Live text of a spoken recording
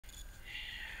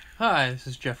Hi, this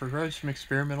is Jeffrey Rhodes from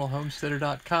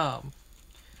ExperimentalHomesteader.com.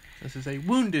 This is a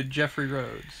wounded Jeffrey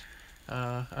Rhodes.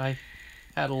 I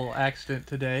had a little accident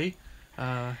today.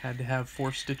 Had to have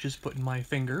 4 stitches put in my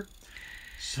finger.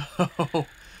 So,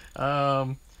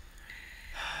 um,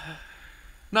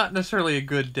 not necessarily a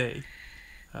good day.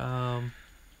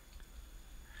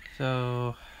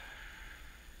 So,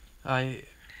 I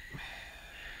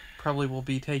probably will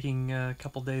be taking a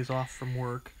couple days off from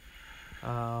work.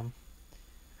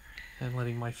 And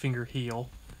letting my finger heal.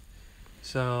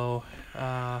 So,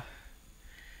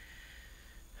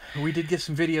 we did get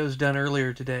some videos done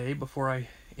earlier today before I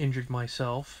injured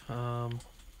myself.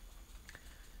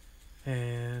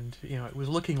 And, you know, it was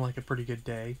looking like a pretty good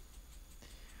day.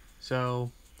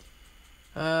 So,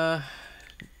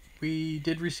 we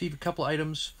did receive a couple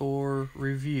items for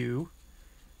review.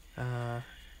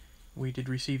 We did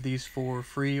receive these for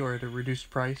free or at a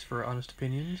reduced price for honest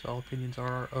opinions. All opinions are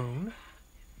our own.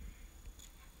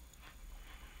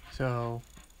 So,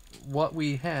 what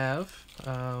we have,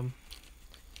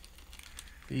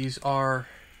 these are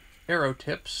arrow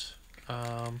tips.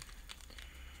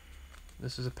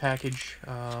 This is a package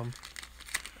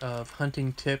of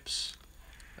hunting tips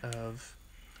of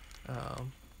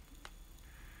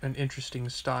an interesting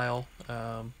style.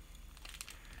 Let me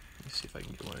see if I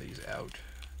can get one of these out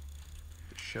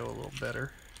to show a little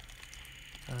better.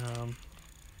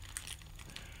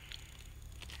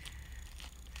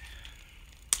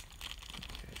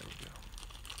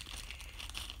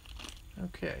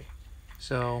 Okay,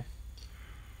 so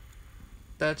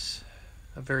that's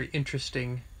a very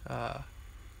interesting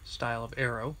style of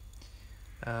arrow.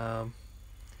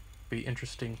 Be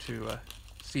interesting to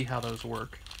see how those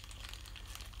work.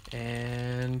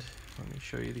 And let me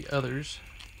show you the others.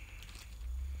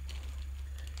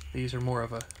 These are more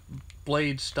of a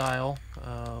blade style.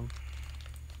 As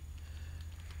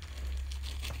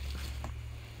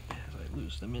I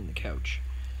lose them in the couch.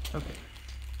 Okay.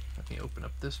 Let me open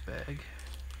up this bag.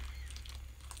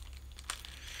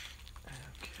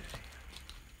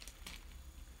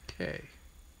 Okay.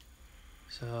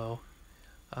 So,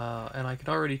 and I can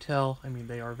already tell, I mean,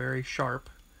 they are very sharp.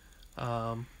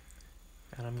 And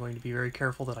I'm going to be very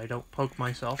careful that I don't poke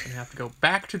myself and have to go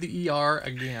back to the ER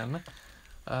again.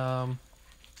 But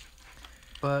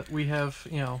we have,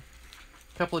 you know,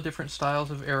 a couple of different styles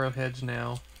of arrowheads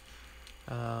now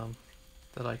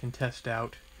that I can test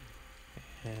out.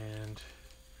 And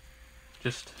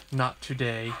just not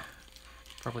today,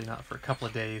 probably not for a couple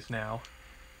of days now,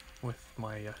 with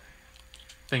my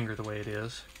finger the way it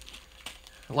is.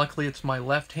 Luckily it's my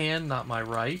left hand, not my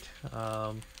right,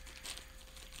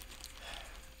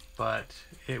 but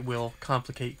it will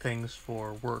complicate things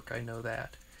for work, I know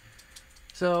that.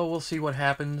 So we'll see what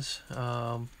happens.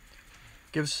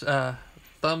 Give us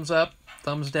thumbs up,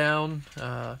 thumbs down,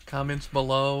 comments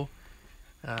below.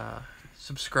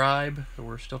 Subscribe.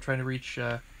 We're still trying to reach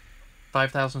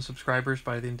 5,000 subscribers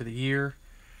by the end of the year.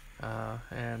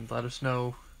 And let us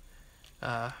know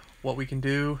what we can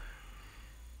do.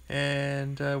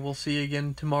 And we'll see you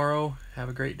again tomorrow. Have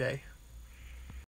a great day.